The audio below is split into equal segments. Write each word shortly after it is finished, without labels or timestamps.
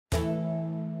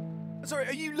Sorry,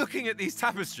 are you looking at these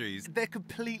tapestries? They're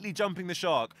completely jumping the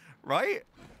shark, right?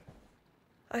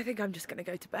 I think I'm just going to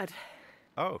go to bed.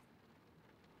 Oh.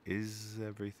 Is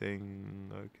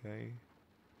everything okay?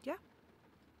 Yeah.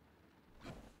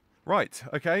 Right,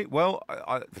 okay, well,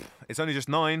 it's only just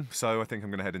 9, so I think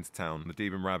I'm going to head into town. The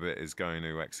Demon Rabbit is going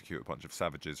to execute a bunch of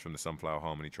savages from the Sunflower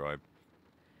Harmony tribe.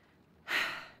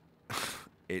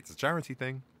 It's a charity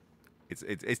thing.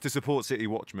 It's to support city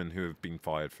watchmen who have been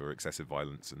fired for excessive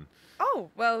violence and... Oh,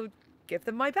 well, give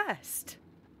them my best.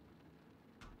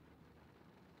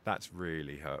 That's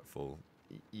really hurtful,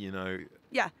 you know...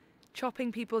 Yeah,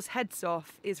 chopping people's heads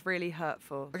off is really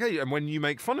hurtful. Okay, and when you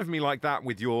make fun of me like that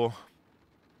with your...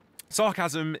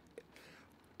 sarcasm,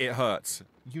 it hurts.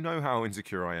 You know how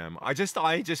insecure I am. I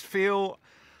just feel...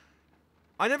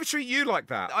 I never treat you like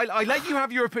that. I let you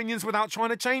have your opinions without trying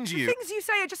to change you. The things you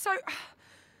say are just so...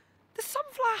 The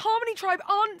Sunflower Harmony tribe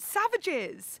aren't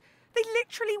savages. They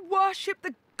literally worship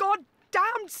the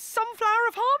goddamn Sunflower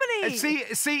of Harmony.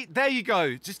 See, there you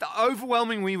go. Just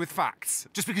overwhelming me with facts.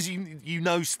 Just because you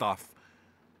know stuff.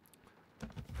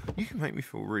 You can make me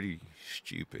feel really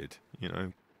stupid, you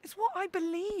know. It's what I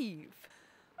believe.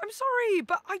 I'm sorry,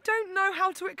 but I don't know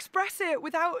how to express it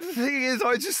without... The thing is,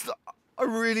 I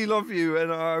really love you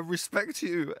and I respect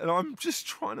you and I'm just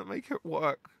trying to make it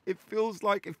work. It feels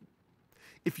like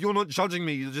if you're not judging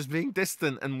me, you're just being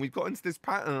distant and we've got into this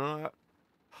pattern.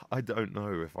 I don't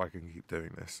know if I can keep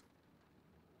doing this.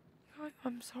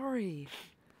 I'm sorry.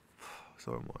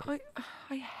 So am I.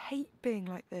 I hate being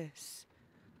like this.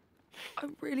 I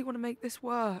really want to make this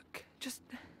work. Just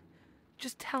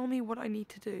tell me what I need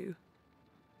to do.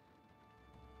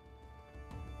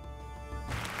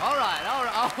 All right.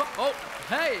 Oh,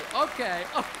 hey, okay.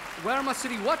 Oh, where are my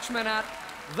city watchmen at?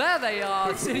 There they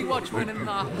are, city watchmen in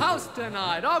the house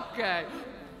tonight. Okay.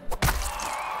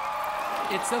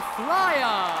 It's a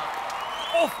flyer.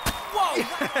 Oh, whoa!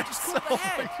 Yes. Just caught the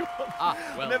head.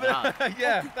 Ah, well done.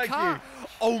 Yeah, thank you.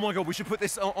 Oh my God, we should put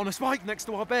this on a spike next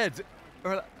to our bed.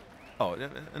 Oh,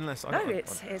 unless I... No,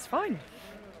 it's fine.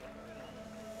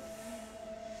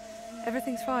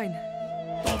 Everything's fine.